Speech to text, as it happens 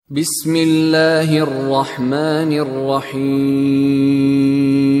بسم الله الرحمن الرحيم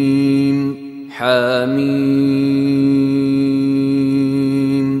حميم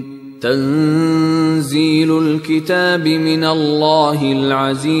تنزيل الكتاب من الله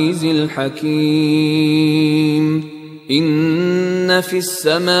العزيز الحكيم إن في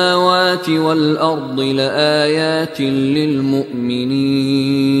السماوات والأرض لآيات للمؤمنين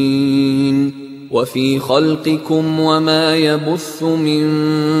وفي خلقكم وما يبث من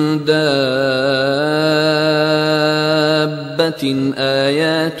دابة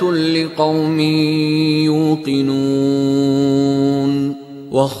آيات لقوم يوقنون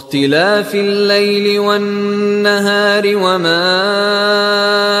واختلاف الليل والنهار وما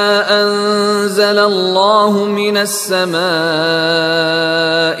أنزل الله من السماء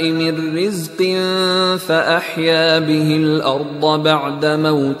من رزق فأحيا به الأرض بعد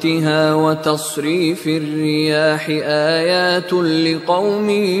موتها وتصريف الرياح آيات لقوم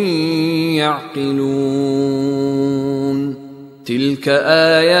يعقلون تلك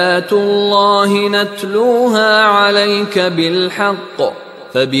آيات الله نتلوها عليك بالحق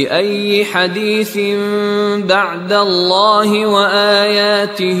فبأي حديث بعد الله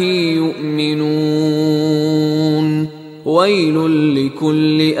وآياته يؤمنون ويل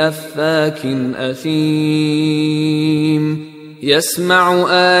لكل أفاك أثيم يسمع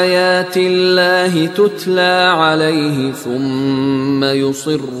آيات الله تتلى عليه ثم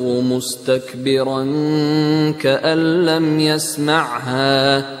يصر مستكبرا كأن لم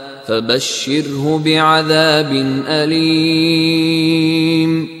يسمعها فبشره بعذاب أليم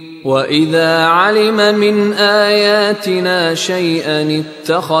وإذا علم من آياتنا شيئا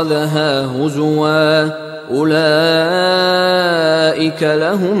اتخذها هزوا أولئك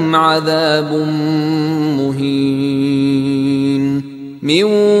لهم عذاب مهين من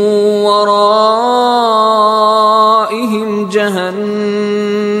ورائهم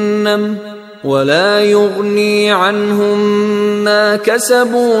جهنم ولا يغني عنهم ما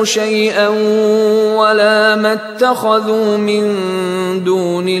كسبوا شيئا ولا ما اتخذوا من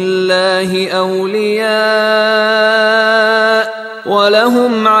دون الله أولياء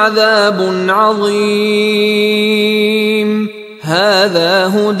ولهم عذاب عظيم هذا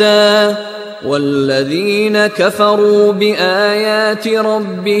هدى والذين كفروا بآيات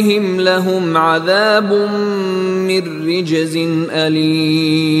ربهم لهم عذاب من رجز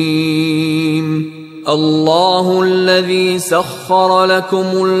أليم الله الذي سخر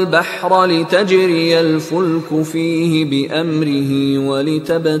لكم البحر لتجري الفلك فيه بأمره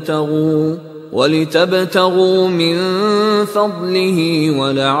ولتبتغوا من فضله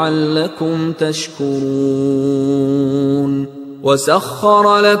ولعلكم تشكرون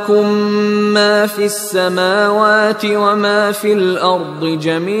وسخر لكم ما في السماوات وما في الأرض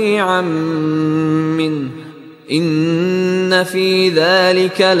جميعا منه إن في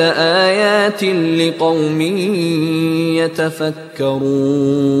ذلك لآيات لقوم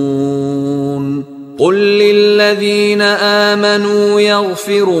يتفكرون قل للذين آمنوا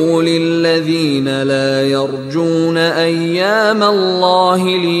يغفروا للذين لا يرجون أيام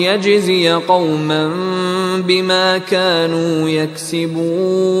الله ليجزي قوما بما كانوا يكسبون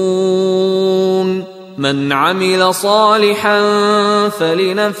من عمل صالحا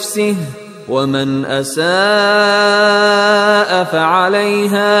فلنفسه ومن أساء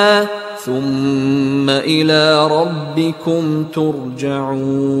فعليها ثم إلى ربكم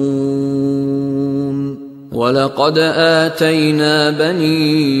ترجعون ولقد آتينا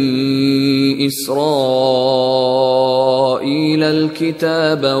بني إسرائيل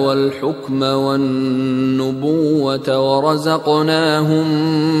الكتاب والحكم والنبوة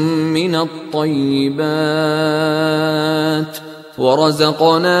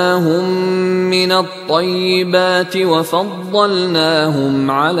ورزقناهم من الطيبات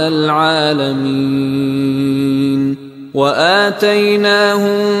وفضلناهم على العالمين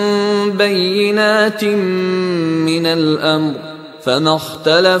وآتيناهم بينات من الأمر فما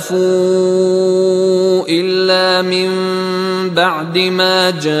اختلفوا إلا من بعد ما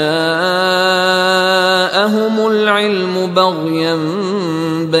جاءهم العلم بغيا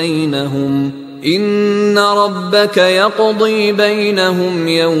بينهم إن ربك يقضي بينهم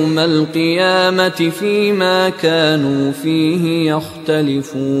يوم القيامة فيما كانوا فيه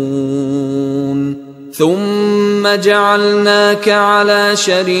يختلفون ثم جعلناك على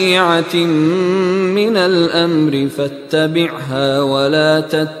شريعة من الأمر فاتبعها ولا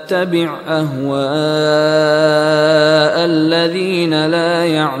تتبع أهواء الذين لا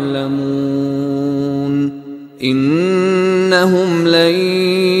يعلمون إنهم لن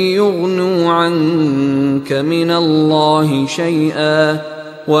يغنوا عنك من الله شيئا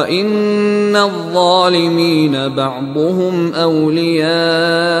وإن الظالمين بعضهم أولياء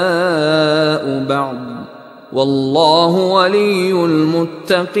بعض والله ولي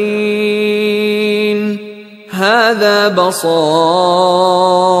المتقين. هذا بصائر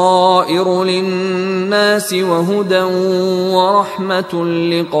للناس وهدى ورحمة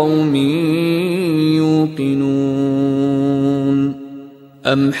لقوم يوقنون.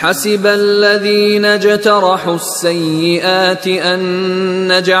 أم حسب الذين اجترحوا السيئات أن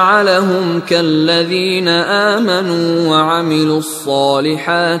نجعلهم كالذين آمنوا وعملوا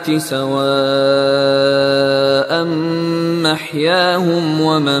الصالحات سواء محياهم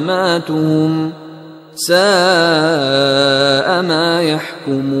ومماتهم ساء ما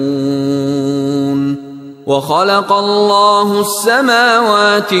يحكمون. وخلق الله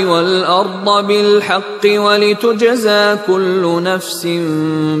السماوات والأرض بالحق ولتجزى كل نفس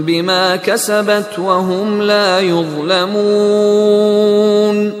بما كسبت وهم لا يظلمون.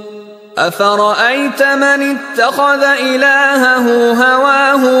 أفرأيت من اتخذ إلهه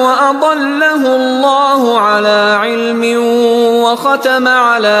هواه وأضله الله على علم وختم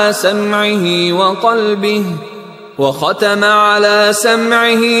على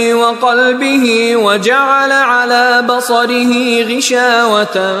سمعه وقلبه وجعل على بصره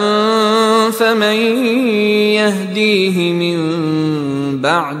غشاوة فمن يهديه من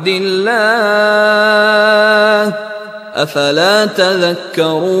بعد الله أفلا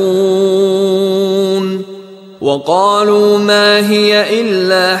تذكرون. وقالوا ما هي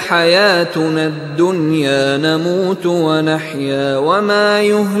إلا حياتنا الدنيا نموت ونحيا وما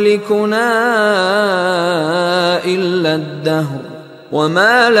يهلكنا إلا الدهر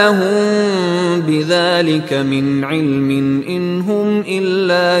وما لهم بذلك من علم إن هم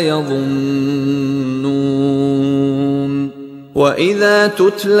إلا يظنون. وإذا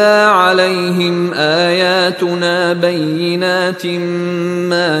تتلى عليهم آياتنا بينات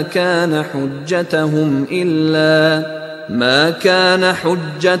ما كان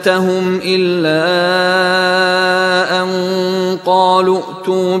حجتهم إلا أن قالوا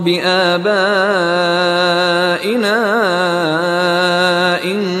ائتوا بآبائنا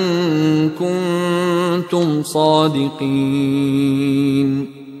إن كنتم صادقين.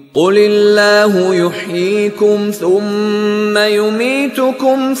 قل الله يحييكم ثم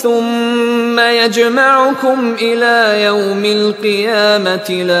يميتكم ثم يجمعكم إلى يوم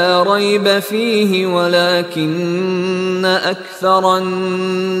القيامة لا ريب فيه ولكن أكثر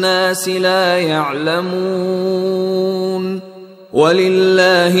الناس لا يعلمون.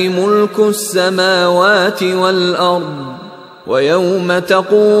 ولله ملك السماوات والأرض ويوم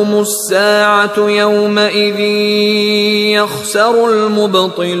تقوم الساعة يومئذ يخسر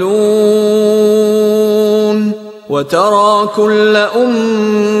المبطلون. وترى كل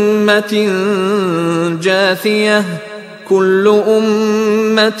أمة جاثية كل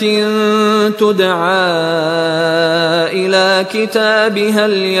أمة تدعى إلى كتابها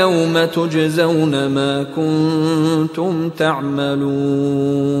اليوم تجزون ما كنتم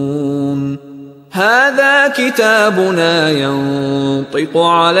تعملون. هذا كتابنا ينطق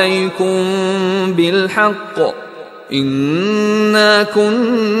عليكم بالحق إنا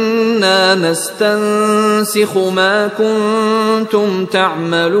كنا نستنسخ ما كنتم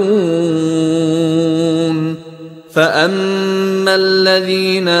تعملون. فأما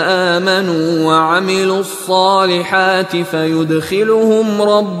الذين آمنوا وعملوا الصالحات فيدخلهم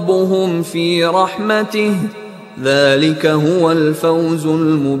ربهم في رحمته ذلك هو الفوز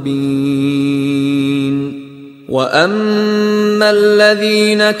المبين. وأما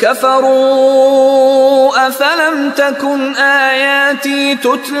الذين كفروا أفلم تكن آياتي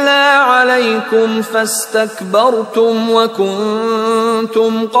تتلى عليكم فاستكبرتم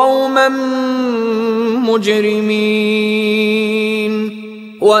وكنتم قوما مجرمين.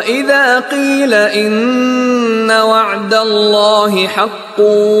 وإذا قيل إن وعد الله حق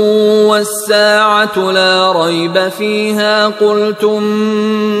والساعة لا ريب فيها قلتم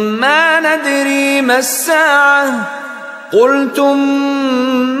ما ندري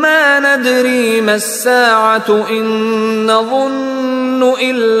ما الساعة إن نظن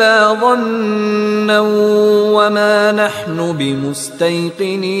إلا ظنا وما نحن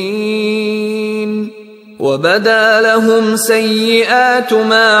بمستيقنين. وبدا لهم سيئات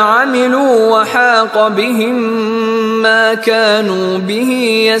ما عملوا وحاق بهم ما كانوا به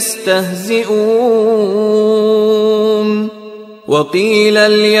يستهزئون. وقيل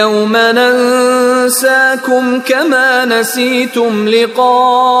اليوم ننساكم كما نسيتم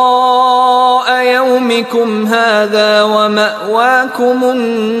لقاء يومكم هذا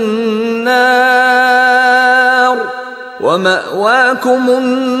ومأواكم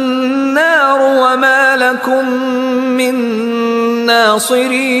النار وما لكم من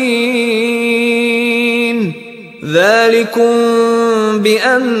الناصرين ذلكم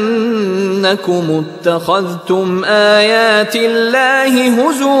بأنكم اتخذتم آيات الله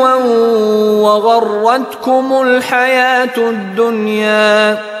هزوا وغرتكم الحياة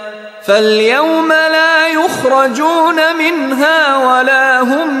الدنيا فاليوم لا يخرجون منها ولا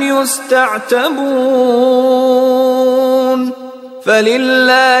هم يستعتبون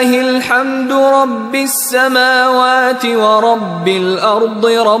فلله الحمد رب السماوات ورب الأرض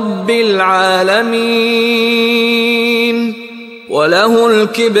رب العالمين وله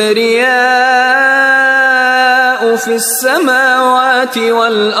الكبرياء في السماوات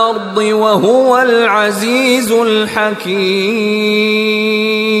والأرض وهو العزيز الحكيم.